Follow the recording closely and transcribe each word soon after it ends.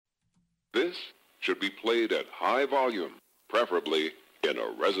This should be played at high volume, preferably in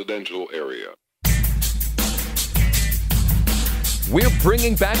a residential area. We're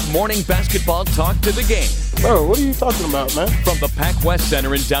bringing back morning basketball talk to the game. Bro, what are you talking about, man? From the Pac West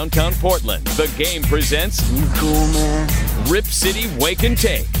Center in downtown Portland, the game presents You cool, man? Rip City Wake and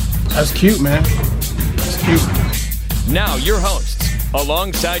Take. That's cute, man. That's cute. Now your hosts,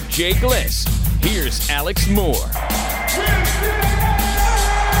 alongside Jay Gliss, here's Alex Moore.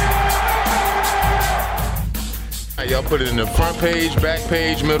 Y'all put it in the front page, back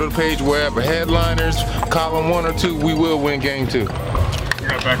page, middle of the page, wherever. Headliners, column 1 or 2, we will win game 2. You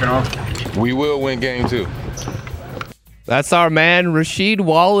got backing off? We will win game 2. That's our man, Rasheed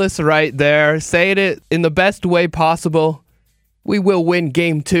Wallace, right there, saying it in the best way possible. We will win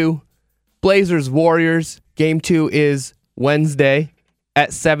game 2. Blazers Warriors. Game 2 is Wednesday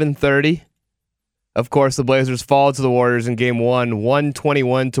at 7:30. Of course, the Blazers fall to the Warriors in game 1,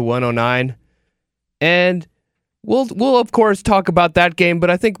 121-109. And We'll of course talk about that game, but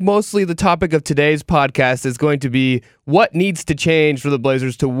I think mostly the topic of today's podcast is going to be what needs to change for the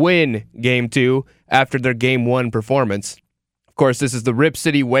Blazers to win Game 2 after their Game 1 performance. Of course, this is the Rip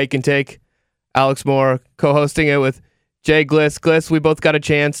City Wake and Take. Alex Moore co-hosting it with Jay Gliss. Gliss, we both got a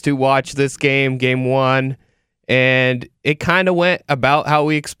chance to watch this game, Game 1, and it kind of went about how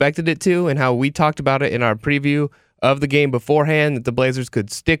we expected it to and how we talked about it in our preview of the game beforehand, that the Blazers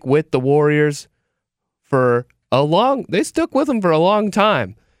could stick with the Warriors for they stuck with them for a long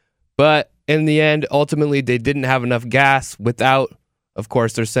time. But in the end, ultimately, they didn't have enough gas without, of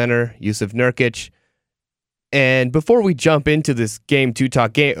course, their center, Jusuf Nurkic. And before we jump into this Game 2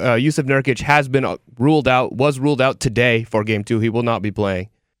 talk, Jusuf Nurkic has been was ruled out today for Game 2. He will not be playing.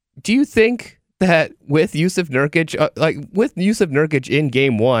 Do you think that with Jusuf Nurkic in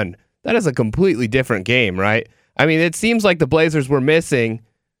Game 1, that is a completely different game, right? I mean, it seems like the Blazers were missing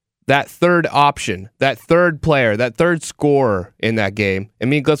that third option, that third player, that third scorer in that game. And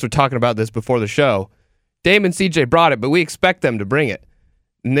me and Gliss were talking about this before the show. Dame and CJ brought it, but we expect them to bring it.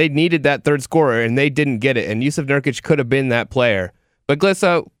 And they needed that third scorer, and they didn't get it. And Jusuf Nurkic could have been that player. But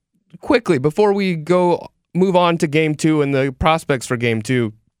Gliss, quickly, before we move on to Game 2 and the prospects for Game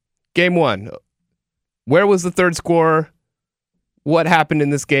 2, Game 1, where was the third scorer? What happened in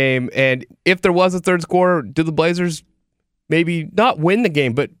this game? And if there was a third scorer, do the Blazers maybe not win the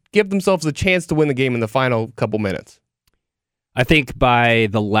game, but give themselves a chance to win the game in the final couple minutes? I think by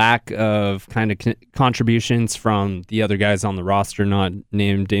the lack of kind of contributions from the other guys on the roster, not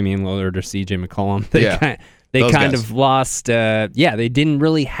named Damian Lillard or CJ McCollum, they kind of lost. They didn't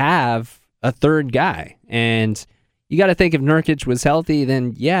really have a third guy. And you got to think if Nurkic was healthy,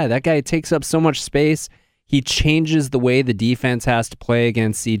 then that guy takes up so much space. He changes the way the defense has to play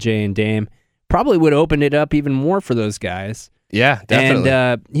against CJ and Dame. Probably would open it up even more for those guys. Yeah, definitely.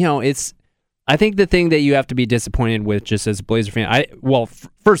 And, I think the thing that you have to be disappointed with just as a Blazer fan,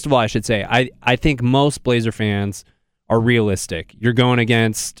 first of all, I should say, I think most Blazer fans are realistic. You're going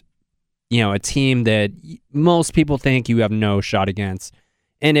against, a team that most people think you have no shot against.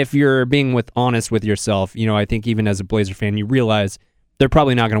 And if you're being honest with yourself, I think even as a Blazer fan, you realize they're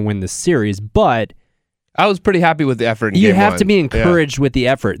probably not going to win this series, but I was pretty happy with the effort in You Game have 1. to be encouraged with the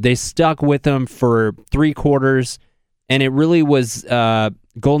effort. They stuck with them for 3 quarters, and it really was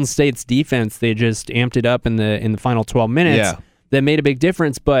Golden State's defense. They just amped it up in the final 12 minutes. That made a big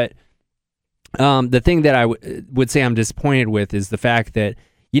difference. But the thing that I would say I'm disappointed with is the fact that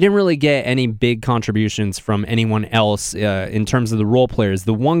you didn't really get any big contributions from anyone else in terms of the role players.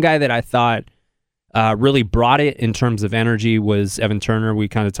 The one guy that I thought really brought it in terms of energy was Evan Turner. We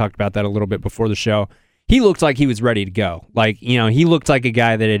kind of talked about that a little bit before the show. He looked like he was ready to go. He looked like a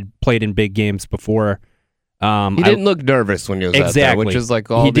guy that had played in big games before. He didn't look nervous when he was out there, which is like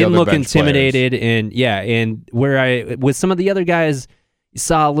all he the other didn't look bench intimidated, players. and where with some of the other guys, you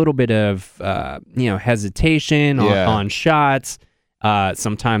saw a little bit of hesitation on shots.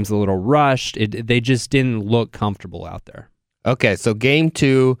 Sometimes a little rushed. They just didn't look comfortable out there. Okay, so Game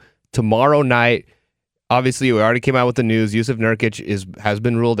 2 tomorrow night. Obviously, we already came out with the news. Jusuf Nurkic has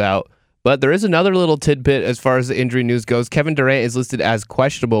been ruled out. But there is another little tidbit as far as the injury news goes. Kevin Durant is listed as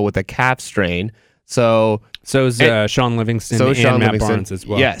questionable with a calf strain. So is Sean Livingston and Matt Barnes as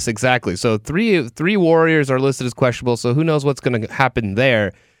well. Yes, exactly. So three Warriors are listed as questionable. So who knows what's going to happen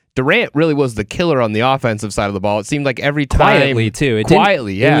there? Durant really was the killer on the offensive side of the ball. It seemed like every time... Quietly, too. It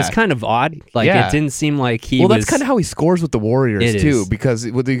was kind of odd. It didn't seem like he was... Well, that's kind of how he scores with the Warriors, too, because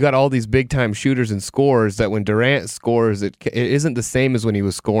you got all these big-time shooters and scorers that when Durant scores, it isn't the same as when he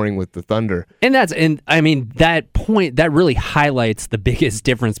was scoring with the Thunder. That really highlights the biggest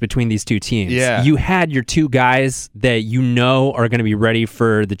difference between these two teams. Yeah. You had your two guys that are going to be ready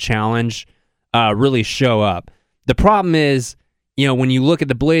for the challenge really show up. The problem is, when you look at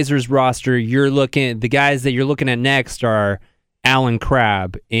the Blazers roster, the guys that you're looking at next are Allen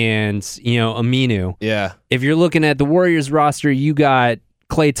Crabbe and Aminu. Yeah. If you're looking at the Warriors roster, you got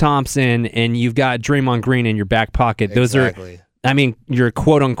Klay Thompson and you've got Draymond Green in your back pocket. Those are, your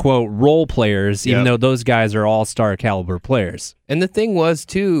quote unquote role players, even though those guys are all-star caliber players. And the thing was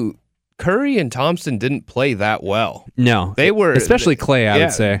too, Curry and Thompson didn't play that well. No, they were, especially Klay. I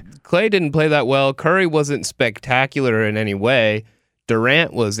would say Klay didn't play that well. Curry wasn't spectacular in any way.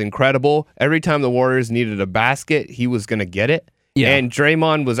 Durant was incredible. Every time the Warriors needed a basket, he was going to get it. Yeah. And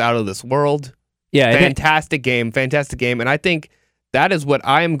Draymond was out of this world. Yeah, fantastic game. And I think that is what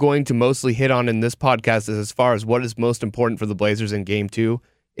I am going to mostly hit on in this podcast as far as what is most important for the Blazers in Game 2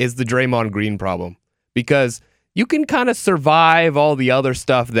 is the Draymond Green problem. Because you can kind of survive all the other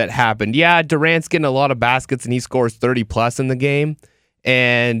stuff that happened. Yeah, Durant's getting a lot of baskets and he scores 30-plus in the game.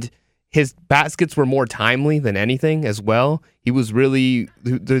 And his baskets were more timely than anything as well. He was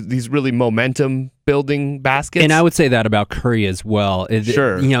these really momentum-building baskets. And I would say that about Curry as well.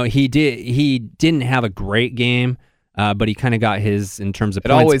 Sure. He didn't have a great game, but he kind of got his in terms of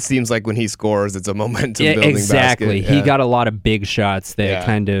points. It always seems like when he scores, it's a momentum-building exactly. basket. He got a lot of big shots that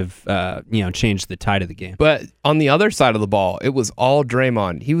kind of changed the tide of the game. But on the other side of the ball, it was all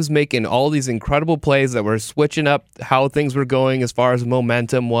Draymond. He was making all these incredible plays that were switching up how things were going as far as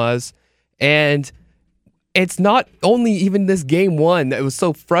momentum was. And it's not only even this Game 1 that was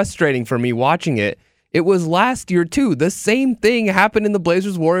so frustrating for me watching it. It was last year, too. The same thing happened in the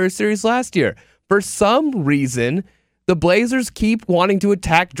Blazers-Warriors series last year. For some reason, the Blazers keep wanting to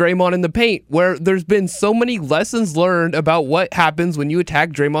attack Draymond in the paint, where there's been so many lessons learned about what happens when you attack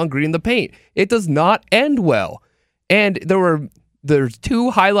Draymond Green in the paint. It does not end well. And there's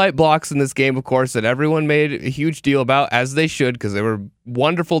 2 highlight blocks in this game, of course, that everyone made a huge deal about, as they should, because they were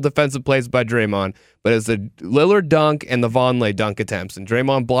wonderful defensive plays by Draymond. But it's the Lillard dunk and the Vonleh dunk attempts, and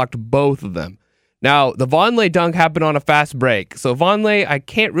Draymond blocked both of them. Now, the Vonleh dunk happened on a fast break, so Vonleh, I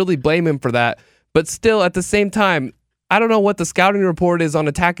can't really blame him for that. But still, at the same time, I don't know what the scouting report is on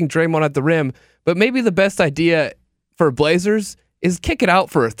attacking Draymond at the rim, but maybe the best idea for Blazers is kick it out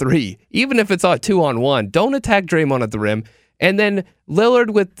for a 3, even if it's a 2-on-1. Don't attack Draymond at the rim. And then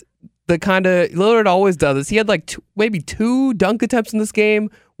Lillard with the kind of Lillard always does this. He had like maybe 2 dunk attempts in this game.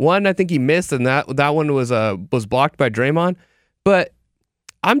 One I think he missed, and that one was blocked by Draymond. But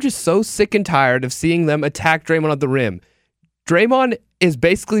I'm just so sick and tired of seeing them attack Draymond at the rim. Draymond is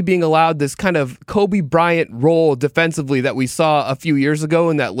basically being allowed this kind of Kobe Bryant role defensively that we saw a few years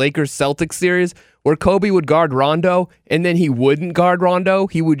ago in that Lakers-Celtics series, where Kobe would guard Rondo, and then he wouldn't guard Rondo.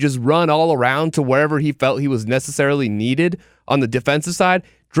 He would just run all around to wherever he felt he was necessarily needed on the defensive side.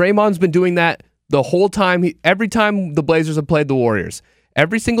 Draymond's been doing that the whole time. Every time the Blazers have played the Warriors,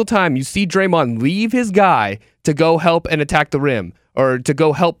 every single time you see Draymond leave his guy to go help and attack the rim, or to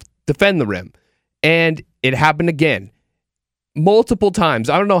go help defend the rim. And it happened again. Multiple times.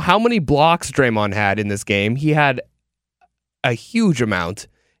 I don't know how many blocks Draymond had in this game. He had a huge amount.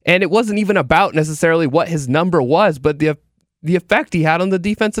 And it wasn't even about necessarily what his number was, but the effect he had on the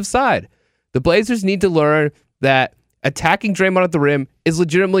defensive side. The Blazers need to learn that attacking Draymond at the rim is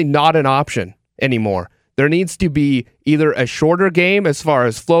legitimately not an option anymore. There needs to be either a shorter game as far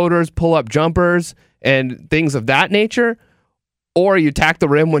as floaters, pull-up jumpers, and things of that nature, or you attack the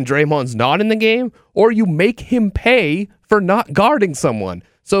rim when Draymond's not in the game, or you make him pay for not guarding someone.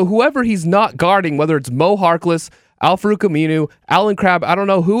 So whoever he's not guarding, whether it's Mo Harkless, Al-Farouq Aminu, Allen Crabbe, I don't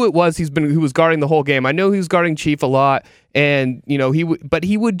know who it was who was guarding the whole game. I know he was guarding Chief a lot, and but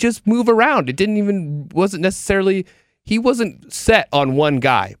he would just move around. He wasn't set on one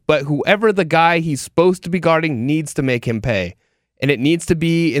guy, but whoever the guy he's supposed to be guarding needs to make him pay. And it needs to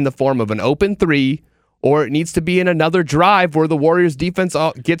be in the form of an open 3, or it needs to be in another drive where the Warriors defense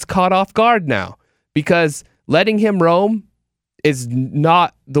gets caught off guard now, because letting him roam is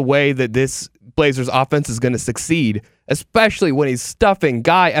not the way that this Blazers offense is going to succeed, especially when he's stuffing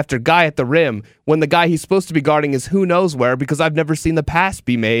guy after guy at the rim when the guy he's supposed to be guarding is who knows where, because I've never seen the pass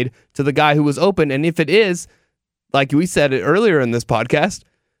be made to the guy who was open. And if it is, like we said earlier in this podcast,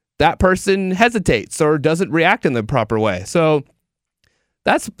 that person hesitates or doesn't react in the proper way. So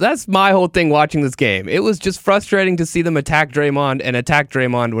that's my whole thing watching this game. It was just frustrating to see them attack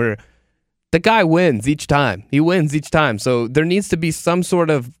Draymond where the guy wins each time. He wins each time. So there needs to be some sort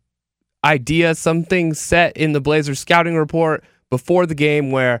of idea, something set in the Blazers scouting report before the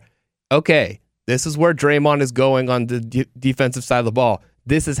game where, okay, this is where Draymond is going on the defensive side of the ball.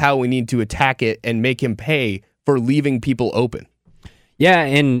 This is how we need to attack it and make him pay for leaving people open. Yeah,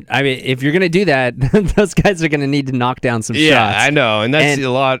 and I mean, if you're going to do that, those guys are going to need to knock down some shots. Yeah, I know, and that's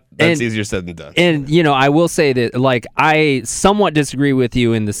That's easier said than done. And I will say that, like, I somewhat disagree with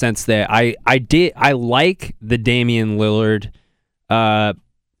you in the sense that I like the Damian Lillard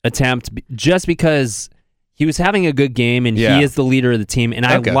attempt just because he was having a good game and he is the leader of the team, and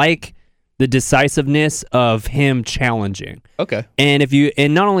I like the decisiveness of him challenging. Okay.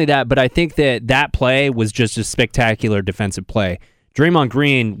 And not only that, but I think that play was just a spectacular defensive play. Draymond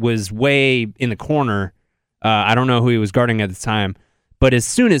Green was way in the corner. I don't know who he was guarding at the time, but as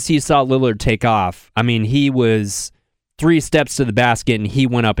soon as he saw Lillard take off, I mean, he was 3 steps to the basket and he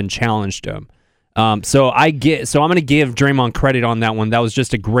went up and challenged him. So I'm going to give Draymond credit on that one. That was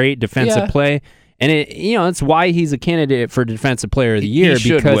just a great defensive play. And it's why he's a candidate for Defensive Player of the Year,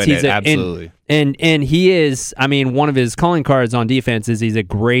 because he's absolutely. And he is, I mean, one of his calling cards on defense is he's a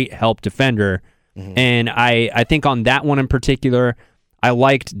great help defender. Mm-hmm. And I think on that one in particular, I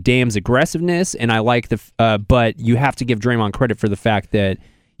liked Dame's aggressiveness, and I like but you have to give Draymond credit for the fact that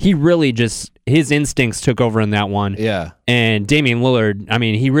he really his instincts took over in that one. Yeah. And Damian Lillard, I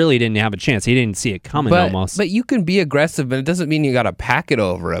mean, he really didn't have a chance. He didn't see it coming almost. But you can be aggressive, but it doesn't mean you got to pack it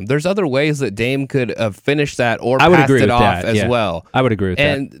over him. There's other ways that Dame could have finished that or passed it off as well. I would agree with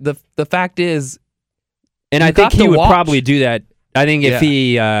that. And the fact is, and I think he would probably do that. I think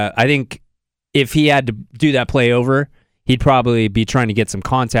if he had to do that play over, he'd probably be trying to get some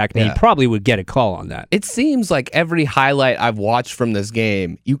contact, and he probably would get a call on that. It seems like every highlight I've watched from this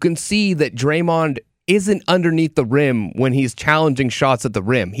game, you can see that Draymond isn't underneath the rim when he's challenging shots at the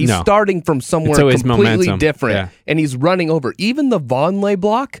rim. He's starting from somewhere completely different, and he's running over. Even the Vonleh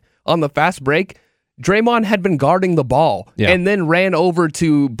block on the fast break, Draymond had been guarding the ball and then ran over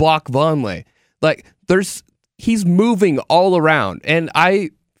to block Vonleh. Like, he's moving all around, and I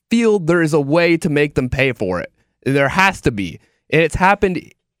feel there is a way to make them pay for it. There has to be. And it's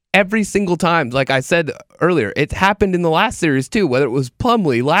happened every single time. Like I said earlier, it's happened in the last series too, whether it was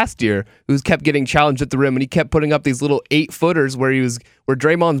Plumlee last year, who kept getting challenged at the rim, and he kept putting up these little 8-footers where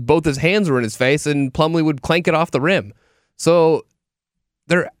Draymond's both his hands were in his face, and Plumlee would clank it off the rim. So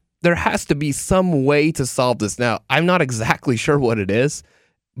there has to be some way to solve this. Now, I'm not exactly sure what it is,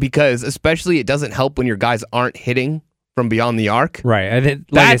 because especially it doesn't help when your guys aren't hitting from beyond the arc. Right. I think,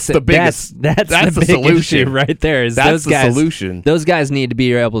 that's the biggest. That's the solution right there. That's the solution. Those guys need to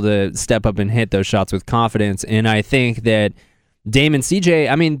be able to step up and hit those shots with confidence. And I think that Dame and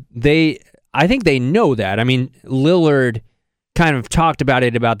CJ, I mean, I think they know that. I mean, Lillard kind of talked about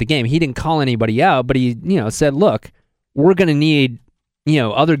the game. He didn't call anybody out, but he, said, look, we're going to need,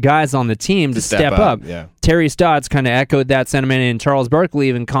 other guys on the team to step up. Yeah. Terry Stotts kind of echoed that sentiment, and Charles Barkley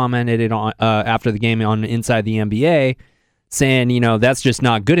even commented it on after the game on Inside the NBA, saying, that's just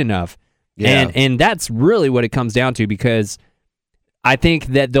not good enough. Yeah. And that's really what it comes down to, because I think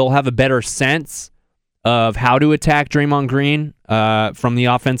that they'll have a better sense of how to attack Draymond Green from the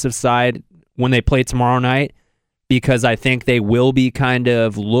offensive side when they play tomorrow night, because I think they will be kind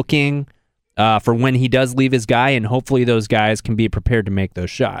of looking for when he does leave his guy, and hopefully those guys can be prepared to make those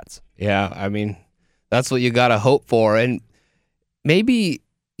shots. Yeah, I mean, that's what you got to hope for. And maybe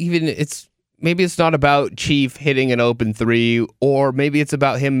it's not about Chief hitting an open 3, or maybe it's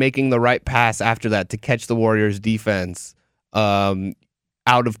about him making the right pass after that to catch the Warriors' defense out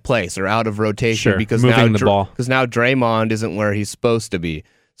of place or out of rotation, because moving the ball. Because now Draymond isn't where he's supposed to be.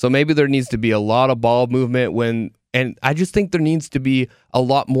 So maybe there needs to be a lot of ball movement and I just think there needs to be a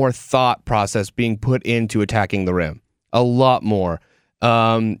lot more thought process being put into attacking the rim. A lot more.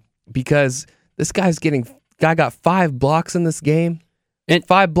 Because this guy got 5 blocks in this game. And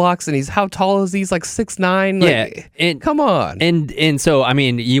 5 blocks, and how tall is he? He's like 6'9". Yeah, and come on. And so, I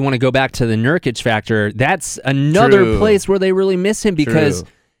mean, you want to go back to the Nurkic factor. That's another place where they really miss him, because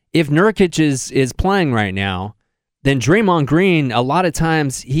if Nurkic is playing right now, then Draymond Green, a lot of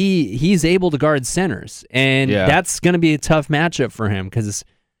times, he's able to guard centers. And that's going to be a tough matchup for him, because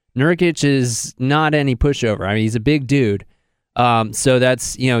Nurkic is not any pushover. I mean, he's a big dude. So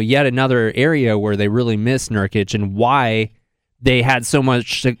that's, yet another area where they really miss Nurkic, and why they had so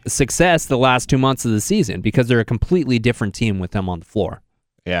much success the last 2 months of the season, because they're a completely different team with them on the floor.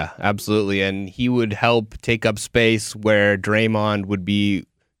 Yeah, absolutely. And he would help take up space where Draymond would be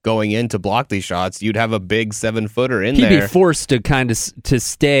going in to block these shots. You'd have a big 7-footer in there. He'd be forced to kind of to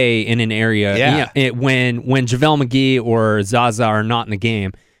stay in an area when JaVale McGee or Zaza are not in the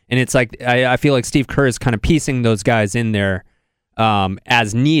game. And it's like, I feel like Steve Kerr is kind of piecing those guys in there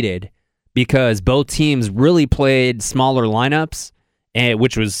as needed, because both teams really played smaller lineups,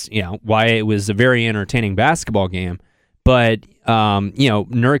 which was why it was a very entertaining basketball game. But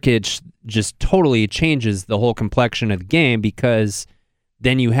Nurkic just totally changes the whole complexion of the game, because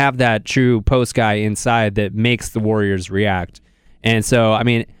then you have that true post guy inside that makes the Warriors react. And so, I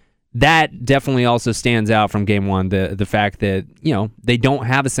mean, that definitely also stands out from game one, the fact that, they don't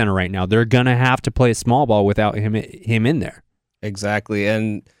have a center right now. They're going to have to play small ball without him in there. Exactly.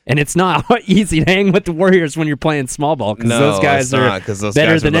 And it's not easy to hang with the Warriors when you're playing small ball because those guys are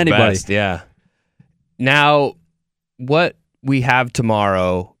better than anybody. Best, yeah. Now, what we have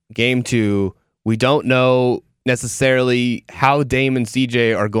tomorrow, game 2, we don't know necessarily how Dame and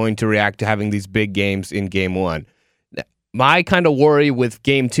CJ are going to react to having these big games in game 1. My kind of worry with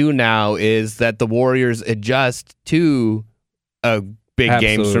game 2 now is that the Warriors adjust to big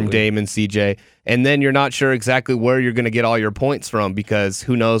games from Dame and CJ, and then you're not sure exactly where you're going to get all your points from because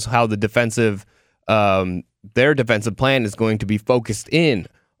who knows how the their defensive plan is going to be focused in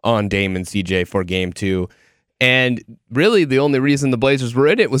on Dame and CJ for game 2. And really the only reason the Blazers were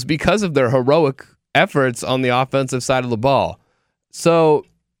in it was because of their heroic efforts on the offensive side of the ball. So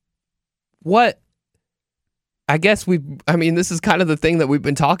this is kind of the thing that we've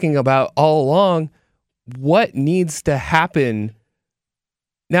been talking about all along. What needs to happen?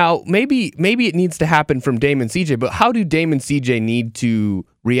 Now, maybe it needs to happen from Dame and CJ, but how do Dame and CJ need to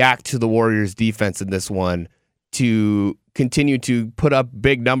react to the Warriors defense in this one to continue to put up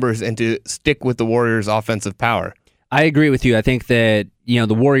big numbers and to stick with the Warriors offensive power? I agree with you. I think that,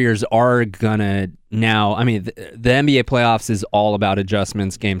 the Warriors are gonna now, the NBA playoffs is all about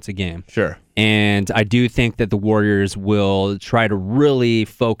adjustments game to game. Sure. And I do think that the Warriors will try to really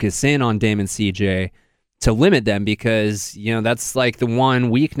focus in on Dame and CJ to limit them because, that's like the one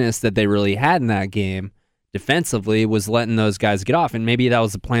weakness that they really had in that game defensively was letting those guys get off. And maybe that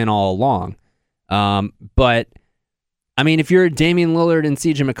was the plan all along. But if you're Damian Lillard and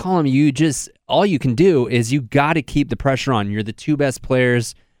CJ McCollum, all you can do is you got to keep the pressure on. You're the two best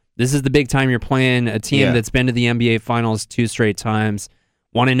players. This is the big time you're playing a team that's been to the NBA Finals 2 straight times,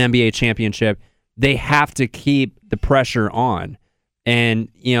 won an NBA championship. They have to keep the pressure on. And,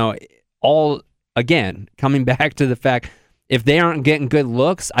 again, coming back to the fact, if they aren't getting good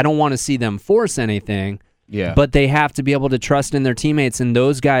looks, I don't want to see them force anything. Yeah. But they have to be able to trust in their teammates, and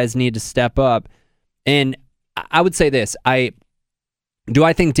those guys need to step up. And I would say this. I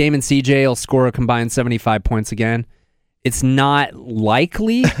think Dame and CJ will score a combined 75 points again? It's not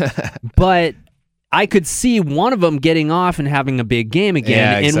likely, but I could see one of them getting off and having a big game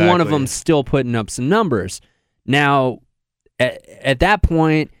again, and one of them still putting up some numbers. Now, at that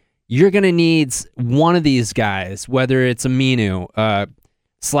point, you're going to need one of these guys, whether it's Aminu,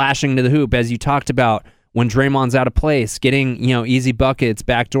 slashing to the hoop, as you talked about, when Draymond's out of place, getting easy buckets,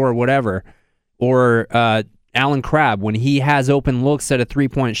 backdoor, whatever, or Allen Crabbe, when he has open looks at a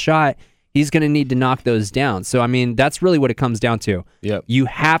three-point shot, he's going to need to knock those down. So, that's really what it comes down to. Yep.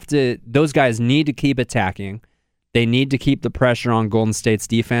 Those guys need to keep attacking. They need to keep the pressure on Golden State's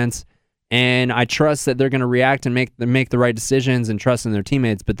defense. And I trust that they're going to react and make the right decisions and trust in their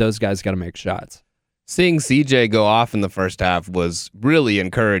teammates, but those guys got to make shots. Seeing CJ go off in the first half was really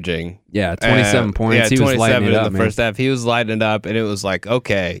encouraging. Yeah, 27 points. Yeah, he 27 was lighting it up, in the first half. He was lighting it up, and it was like,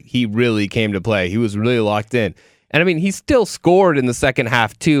 okay, he really came to play. He was really locked in. And, he still scored in the second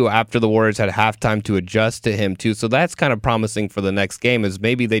half, too, after the Warriors had halftime to adjust to him, too. So that's kind of promising for the next game, is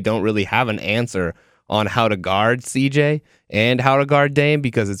maybe they don't really have an answer on how to guard CJ and how to guard Dame,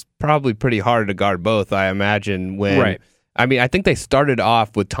 because it's probably pretty hard to guard both, I imagine. Right. I think they started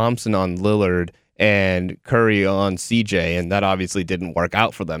off with Thompson on Lillard and Curry on CJ, and that obviously didn't work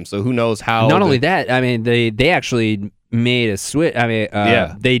out for them. So who knows how... Not only that, they actually made a switch.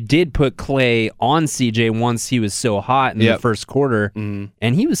 They did put Klay on CJ once he was so hot in the first quarter,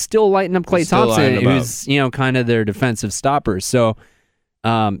 and he was still lighting up Klay Thompson, who's kind of their defensive stoppers. So,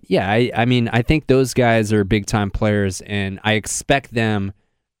 I think those guys are big-time players, and I expect them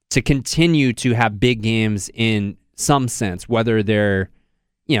to continue to have big games in some sense, whether they're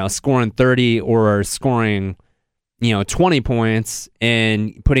scoring 30 or scoring 20 points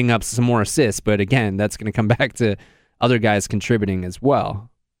and putting up some more assists. But again, that's going to come back to other guys contributing as well.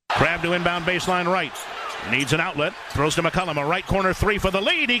 Crabbe to inbound baseline right. Needs an outlet. Throws to McCollum. A right corner three for the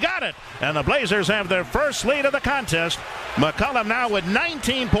lead. He got it. And the Blazers have their first lead of the contest. McCollum now with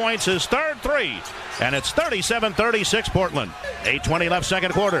 19 points, his third three. And it's 37-36 Portland. 8:20 left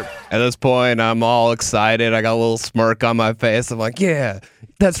second quarter. At this point, I'm all excited. I got a little smirk on my face. I'm like, yeah,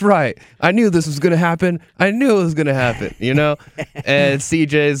 that's right. I knew this was going to happen. And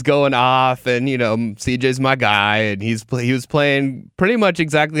CJ's going off, and, CJ's my guy, and he was playing pretty much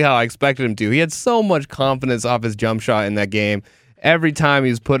exactly how I expected him to. He had so much confidence off his jump shot in that game. Every time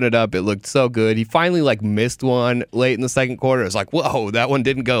he was putting it up, it looked so good. He finally missed one late in the second quarter. It was like, whoa, that one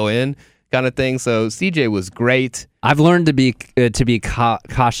didn't go in. kind of thing. So CJ was great. I've learned to be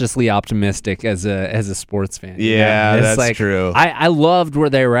cautiously optimistic as a sports fan. Yeah, it's that's like, true. I loved where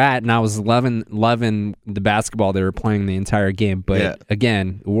they were at, and I was loving the basketball they were playing the entire game. But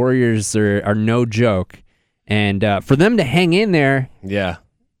again, the Warriors are no joke, and for them to hang in there,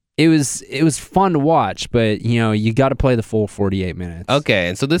 it was fun to watch. But you got to play the full 48 minutes. Okay,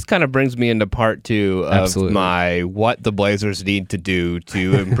 and so this kind of brings me into part 2 of my what the Blazers need to do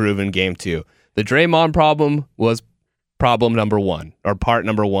to improve in Game 2. The Draymond problem was problem number 1, or part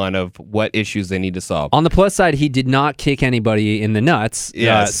number 1 of what issues they need to solve. On the plus side, he did not kick anybody in the nuts,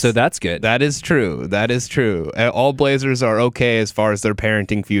 so that's good. That is true. All Blazers are okay as far as their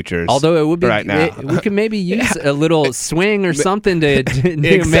parenting futures. Although it would be right now. we could maybe use a little swing or something to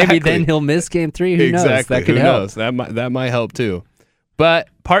Exactly. maybe then he'll miss Game 3. Who knows? Exactly. That could Who help. knows? That might help too. But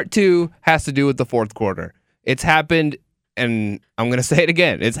part 2 has to do with the fourth quarter. It's happened. And I'm going to say it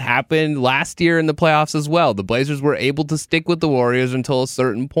again. It's happened last year in the playoffs as well. The Blazers were able to stick with the Warriors until a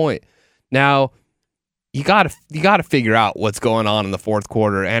certain point. Now, you got to figure out what's going on in the fourth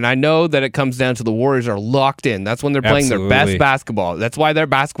quarter. And I know that it comes down to the Warriors are locked in. That's when they're playing their best basketball. That's why their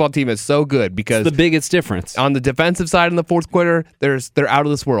basketball team is so good, because it's the biggest difference. On the defensive side in the fourth quarter, they're out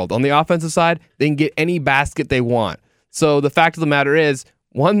of this world. On the offensive side, they can get any basket they want. So the fact of the matter is,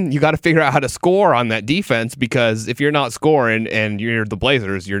 one, you got to figure out how to score on that defense, because if you're not scoring and you're the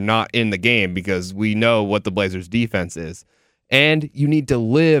Blazers, you're not in the game, because we know what the Blazers defense is. And you need to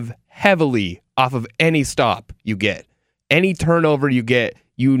live heavily off of any stop you get. Any turnover you get,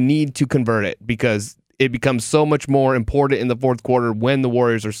 you need to convert it, because it becomes so much more important in the fourth quarter when the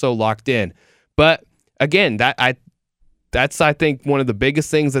Warriors are so locked in. But again, that's I think one of the biggest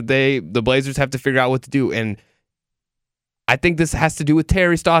things that the Blazers have to figure out what to do. And I think this has to do with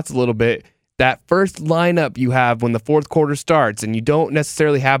Terry Stotts a little bit. That first lineup you have when the fourth quarter starts, and you don't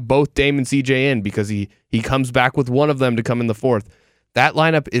necessarily have both Dame and CJ in, because he comes back with one of them to come in the fourth. That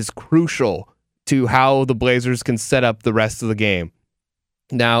lineup is crucial to how the Blazers can set up the rest of the game.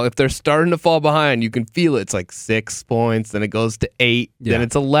 Now, if they're starting to fall behind, you can feel it. It's like 6 points, then it goes to 8, then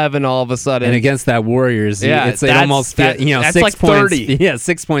it's 11 all of a sudden. And against that Warriors, it almost feels, that's 6 like points. 30. Yeah,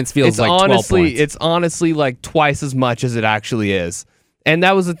 6 points feels like 12 points. It's honestly like twice as much as it actually is. And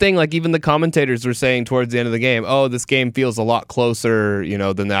that was the thing, like even the commentators were saying towards the end of the game, oh, this game feels a lot closer,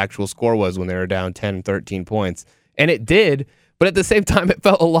 than the actual score was when they were down 10, 13 points. And it did, but at the same time, it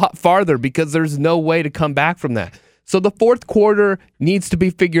felt a lot farther, because there's no way to come back from that. So the fourth quarter needs to be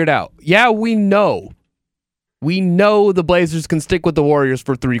figured out. Yeah, we know the Blazers can stick with the Warriors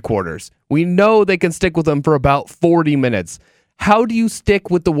for 3 quarters. We know they can stick with them for about 40 minutes. How do you stick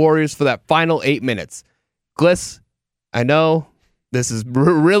with the Warriors for that final 8 minutes? Gliss, I know this is a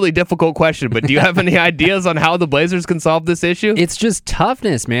really difficult question, but do you have any ideas on how the Blazers can solve this issue? It's just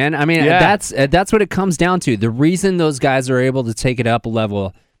toughness, man. I mean, that's what it comes down to. The reason those guys are able to take it up a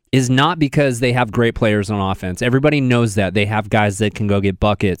level is not because they have great players on offense. Everybody knows that. They have guys that can go get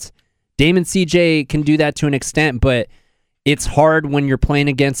buckets. Dame and CJ can do that to an extent, but it's hard when you're playing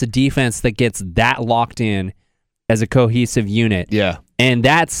against a defense that gets that locked in as a cohesive unit. Yeah. And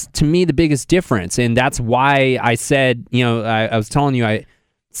that's, to me, the biggest difference. And that's why I said, I was telling you, I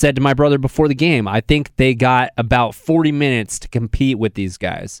said to my brother before the game, I think they got about 40 minutes to compete with these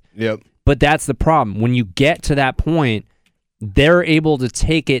guys. Yep. But that's the problem. When you get to that point, they're able to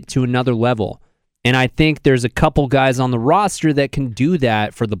take it to another level. And I think there's a couple guys on the roster that can do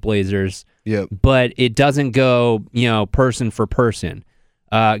that for the Blazers. Yep. But it doesn't go, person for person.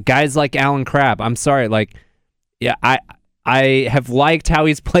 Guys like Alan Crabb, I'm sorry, I have liked how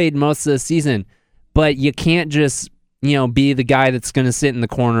he's played most of the season, but you can't just, be the guy that's going to sit in the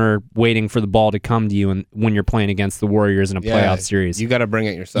corner waiting for the ball to come to you when you're playing against the Warriors in a playoff series. You got to bring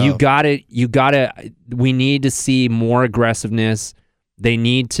it yourself. We need to see more aggressiveness. They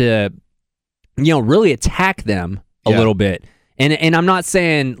need to, really attack them a little bit. And I'm not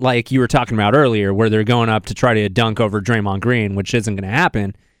saying, like you were talking about earlier, where they're going up to try to dunk over Draymond Green, which isn't going to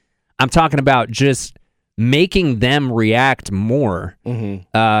happen. I'm talking about just making them react more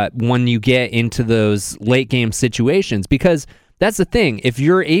when you get into those late game situations, because that's the thing. If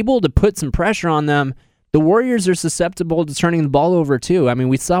you're able to put some pressure on them, the Warriors are susceptible to turning the ball over too. I mean,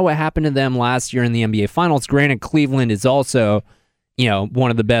 we saw what happened to them last year in the NBA Finals. Granted, Cleveland is also, one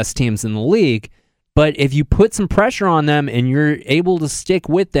of the best teams in the league, but if you put some pressure on them and you're able to stick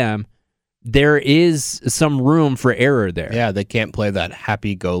with them, there is some room for error there. Yeah, they can't play that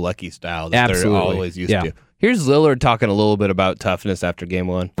happy-go-lucky style that they're always used to. Here's Lillard talking a little bit about toughness after game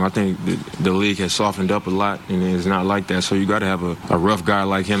one. I think the league has softened up a lot, and it's not like that. So you got to have a rough guy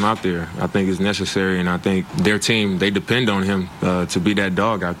like him out there. I think it's necessary, and I think their team, they depend on him to be that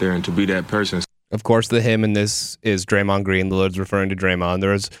dog out there and to be that person. Of course, the him in this is Draymond Green. Lillard's referring to Draymond.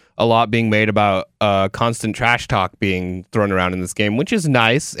 There's a lot being made about constant trash talk being thrown around in this game, which is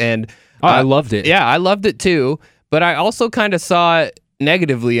nice. And I loved it. Yeah, I loved it too. But I also kind of saw it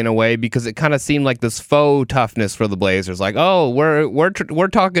negatively in a way because it kind of seemed like this faux toughness for the Blazers. Like, oh, we're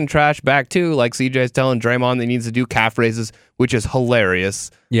talking trash back too. Like CJ's telling Draymond that he needs to do calf raises, which is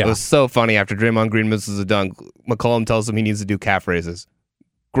hilarious. Yeah. It was so funny after Draymond Green misses a dunk. McCollum tells him he needs to do calf raises.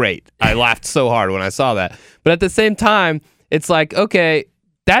 Great. I laughed so hard when I saw that. But at the same time, it's like, okay,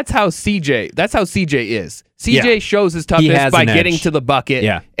 that's how CJ is. CJ shows his toughness by getting to the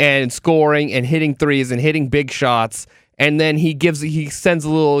bucket and scoring and hitting threes and hitting big shots. And then he sends a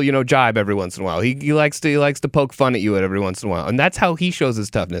little, jibe every once in a while. He likes to poke fun at you every once in a while. And that's how he shows his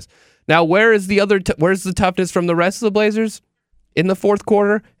toughness. Now, where's the toughness from the rest of the Blazers in the fourth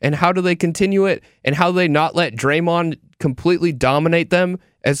quarter? And how do they continue it? And how do they not let Draymond completely dominate them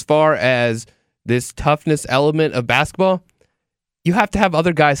as far as this toughness element of basketball? You have to have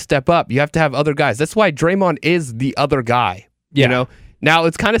other guys step up. You have to have other guys. That's why Draymond is the other guy. Yeah. Now,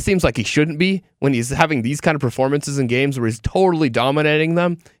 it kind of seems like he shouldn't be when he's having these kind of performances in games where he's totally dominating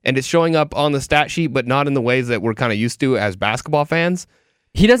them, and it's showing up on the stat sheet, but not in the ways that we're kind of used to as basketball fans.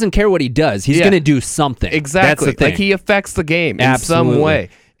 He doesn't care what he does. He's going to do something. Exactly. That's the thing. Like he affects the game in some way.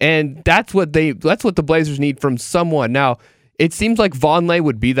 And that's what the Blazers need from someone. Now, it seems like Vonleh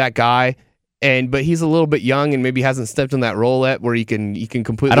would be that guy, but he's a little bit young and maybe hasn't stepped in that role yet where he can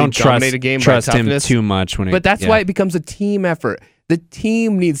completely dominate a game by toughness. I don't trust him too much But that's why it becomes a team effort. The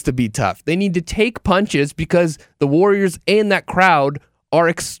team needs to be tough. They need to take punches because the Warriors and that crowd are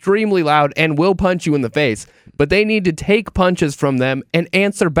extremely loud and will punch you in the face. But they need to take punches from them and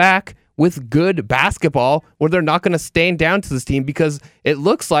answer back with good basketball where they're not going to stand down to this team, because it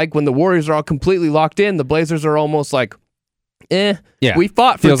looks like when the Warriors are all completely locked in, the Blazers are almost like, we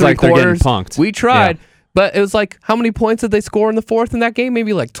fought for Feels 3 like they're quarters. getting punked. We tried. Yeah. But it was like, how many points did they score in the fourth in that game?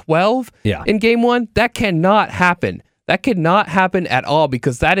 Maybe like 12 in game one? That cannot happen. That could not happen at all,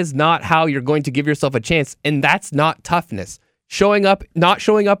 because that is not how you're going to give yourself a chance, and that's not toughness. Not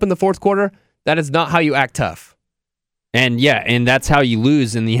showing up in the fourth quarter, that is not how you act tough. And that's how you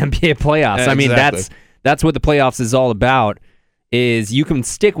lose in the NBA playoffs. I mean, that's what the playoffs is all about. Is you can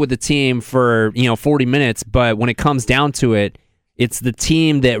stick with the team for 40 minutes, but when it comes down to it, it's the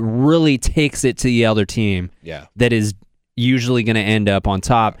team that really takes it to the other team that is usually going to end up on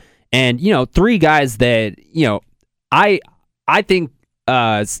top. And 3 guys that I think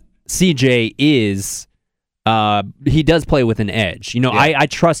CJ is he does play with an edge. I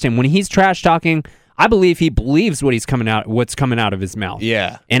trust him when he's trash talking. I believe he believes what's coming out of his mouth.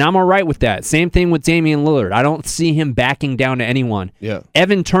 Yeah. And I'm all right with that. Same thing with Damian Lillard. I don't see him backing down to anyone. Yeah.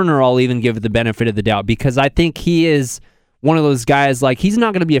 Evan Turner, I'll even give the benefit of the doubt, because I think he is one of those guys, like, he's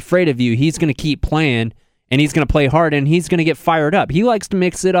not going to be afraid of you. He's going to keep playing, and he's going to play hard, and he's going to get fired up. He likes to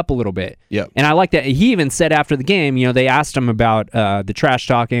mix it up a little bit. Yep. And I like that. He even said after the game, they asked him about the trash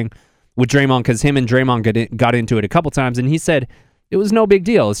talking with Draymond, because him and Draymond got into it a couple times, and he said it was no big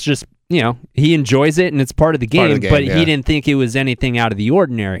deal. It's just, he enjoys it, and it's part of the game, but he didn't think it was anything out of the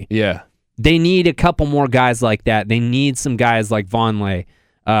ordinary. Yeah. They need a couple more guys like that. They need some guys like Vonleh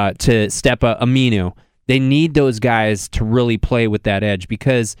to step up, Aminu. They need those guys to really play with that edge,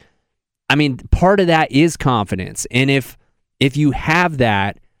 because part of that is confidence. And if you have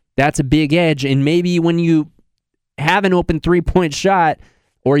that, that's a big edge. And maybe when you have an open 3-point shot,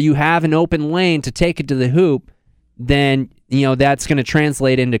 or you have an open lane to take it to the hoop, then that's going to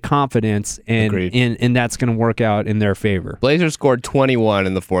translate into confidence, and that's going to work out in their favor. Blazers scored 21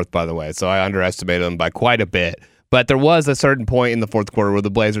 in the fourth, by the way, so I underestimated them by quite a bit. But there was a certain point in the fourth quarter where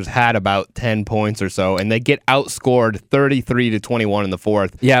the Blazers had about 10 points or so, and they get outscored 33-21 in the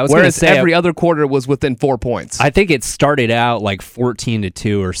fourth. Yeah, whereas every other quarter was within 4 points. I think it started out like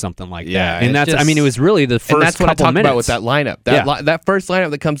 14-2 or something like that. And that's, just, it was really the first couple minutes. And that's what I talked about with that lineup. That first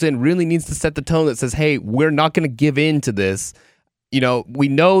lineup that comes in really needs to set the tone that says, hey, we're not going to give in to this. We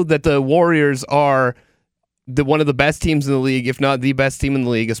know that the Warriors are one of the best teams in the league, if not the best team in the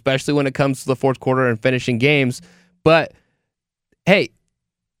league, especially when it comes to the fourth quarter and finishing games. But, hey,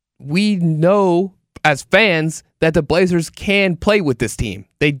 we know as fans that the Blazers can play with this team.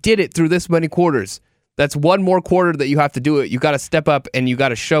 They did it through this many quarters. That's one more quarter that you have to do it. You got to step up and you got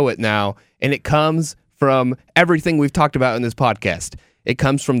to show it now. And it comes from everything we've talked about in this podcast. It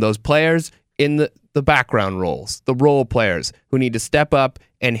comes from those players in the background roles, the role players who need to step up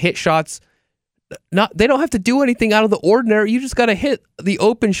and hit shots, they don't have to do anything out of the ordinary. You just got to hit the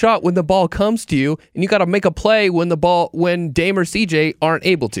open shot when the ball comes to you, and you got to make a play when Dame or CJ aren't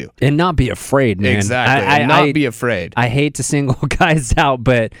able to. And not be afraid, man. Exactly. Not be afraid. I hate to single guys out,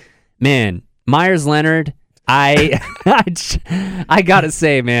 but man, Myers Leonard, I gotta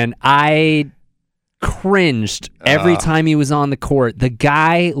say, man, I cringed every time he was on the court. The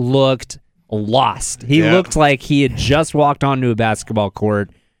guy looked lost. He looked like he had just walked onto a basketball court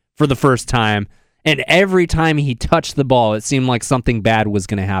for the first time. And every time he touched the ball, it seemed like something bad was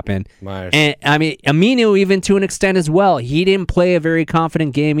going to happen. Myers. And I mean, Aminu, even to an extent as well, he didn't play a very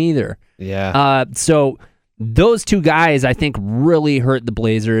confident game either. Yeah. So those two guys, I think, really hurt the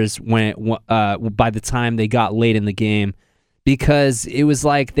Blazers by the time they got late in the game, because it was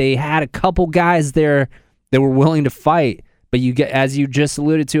like they had a couple guys there that were willing to fight. But as you just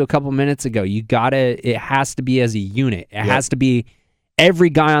alluded to a couple minutes ago, it has to be as a unit. It has to be every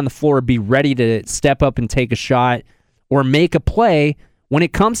guy on the floor be ready to step up and take a shot or make a play when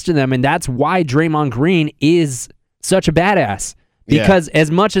it comes to them. And that's why Draymond Green is such a badass. Because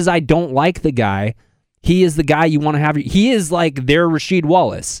as much as I don't like the guy, he is the guy you want to have. He is like their Rasheed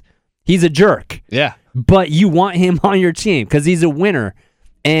Wallace. He's a jerk. Yeah. But you want him on your team because he's a winner.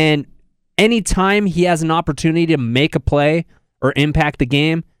 And anytime he has an opportunity to make a play or impact the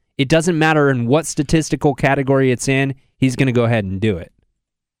game, it doesn't matter in what statistical category it's in, he's going to go ahead and do it.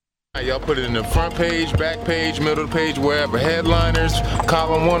 Y'all put it in the front page, back page, middle of the page, wherever. Headliners,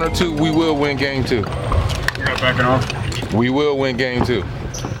 column 1 or 2, we will win game 2. You're not backing off? We will win game 2.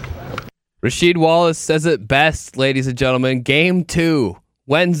 Rasheed Wallace says it best, ladies and gentlemen. Game 2,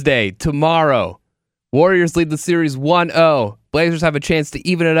 Wednesday, tomorrow. Warriors lead the series 1-0. Blazers have a chance to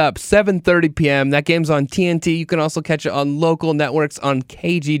even it up, 7:30 p.m. That game's on TNT. You can also catch it on local networks on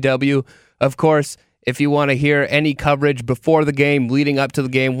KGW. Of course, if you want to hear any coverage before the game, leading up to the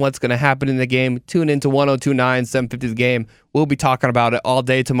game, what's going to happen in the game, tune into 102.9, 750 The Game. We'll be talking about it all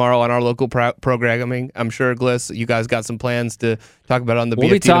day tomorrow on our local programming. I'm sure, Gliss, you guys got some plans to talk about it on the BFT We'll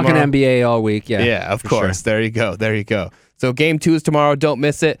be talking tomorrow. NBA all week, yeah. Yeah, of course. Sure. There you go. So game 2 is tomorrow. Don't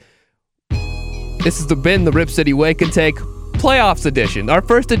miss it. This has been the Rip City Wake and Take Playoffs edition. Our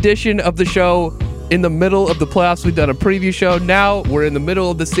first edition of the show in the middle of the playoffs. We've done a preview show. Now we're in the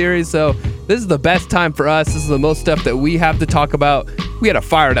middle of the series, so this is the best time for us. This is the most stuff that we have to talk about. We had a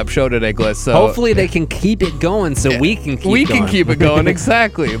fired up show today, Gliss. So hopefully they can keep it going so we can keep we going. can keep it going.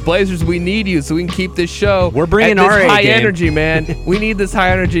 Exactly. Blazers, we need you so we can keep this show. We're bringing at this our high A-game. energy, man. We need this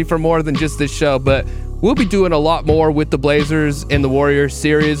high energy for more than just this show, but we'll be doing a lot more with the Blazers and the Warriors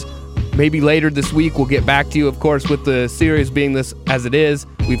series. Maybe later this week we'll get back to you, of course, with the series being this as it is.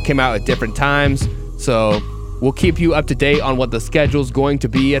 We've come out at different times, so we'll keep you up to date on what the schedule's going to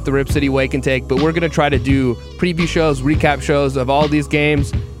be at the Rip City Wake and Take, but we're going to try to do preview shows, recap shows of all these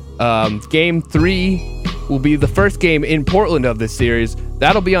games. Game 3 will be the first game in Portland of this series.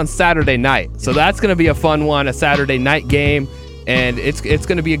 That'll be on Saturday night, so that's going to be a fun one, a Saturday night game, and it's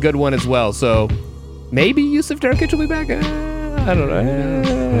going to be a good one as well. So maybe Yusuf Nurkic will be back. I don't know.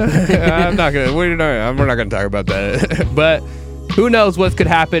 We're not gonna talk about that. But who knows what could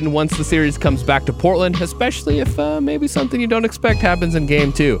happen once the series comes back to Portland, especially if maybe something you don't expect happens in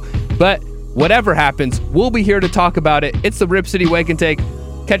game 2. But whatever happens, we'll be here to talk about it. It's the Rip City Wake and Take.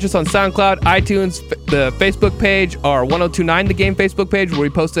 Catch us on SoundCloud, iTunes, the Facebook page, our 102.9 The Game Facebook page, where we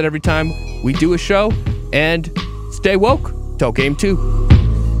post it every time we do a show. And stay woke till game 2.